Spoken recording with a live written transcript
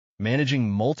Managing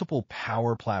multiple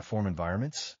Power Platform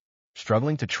environments?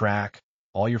 Struggling to track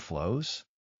all your flows?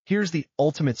 Here's the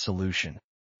ultimate solution.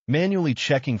 Manually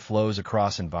checking flows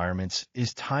across environments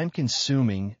is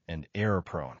time-consuming and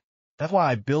error-prone. That's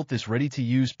why I built this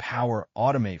ready-to-use Power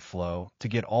Automate flow to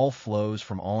get all flows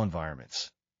from all environments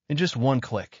in just one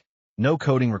click. No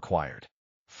coding required.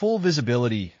 Full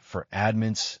visibility for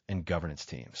admins and governance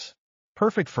teams.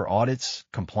 Perfect for audits,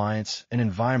 compliance, and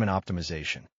environment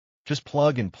optimization. Just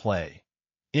plug and play,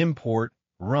 import,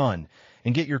 run,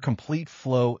 and get your complete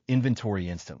flow inventory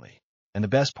instantly. And the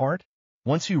best part?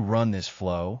 Once you run this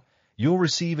flow, you'll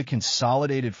receive a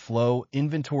consolidated flow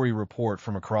inventory report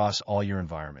from across all your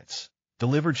environments,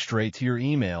 delivered straight to your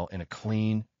email in a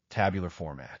clean, tabular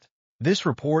format. This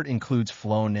report includes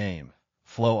flow name,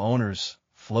 flow owners,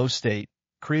 flow state,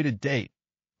 created date,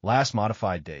 last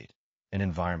modified date, and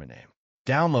environment name.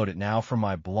 Download it now from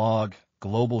my blog,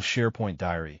 Global SharePoint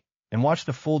Diary, and watch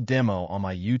the full demo on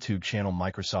my YouTube channel,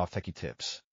 Microsoft Techie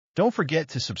Tips. Don't forget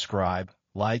to subscribe,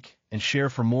 like, and share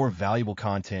for more valuable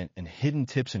content and hidden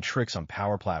tips and tricks on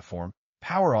Power Platform,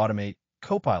 Power Automate,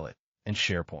 Copilot, and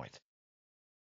SharePoint.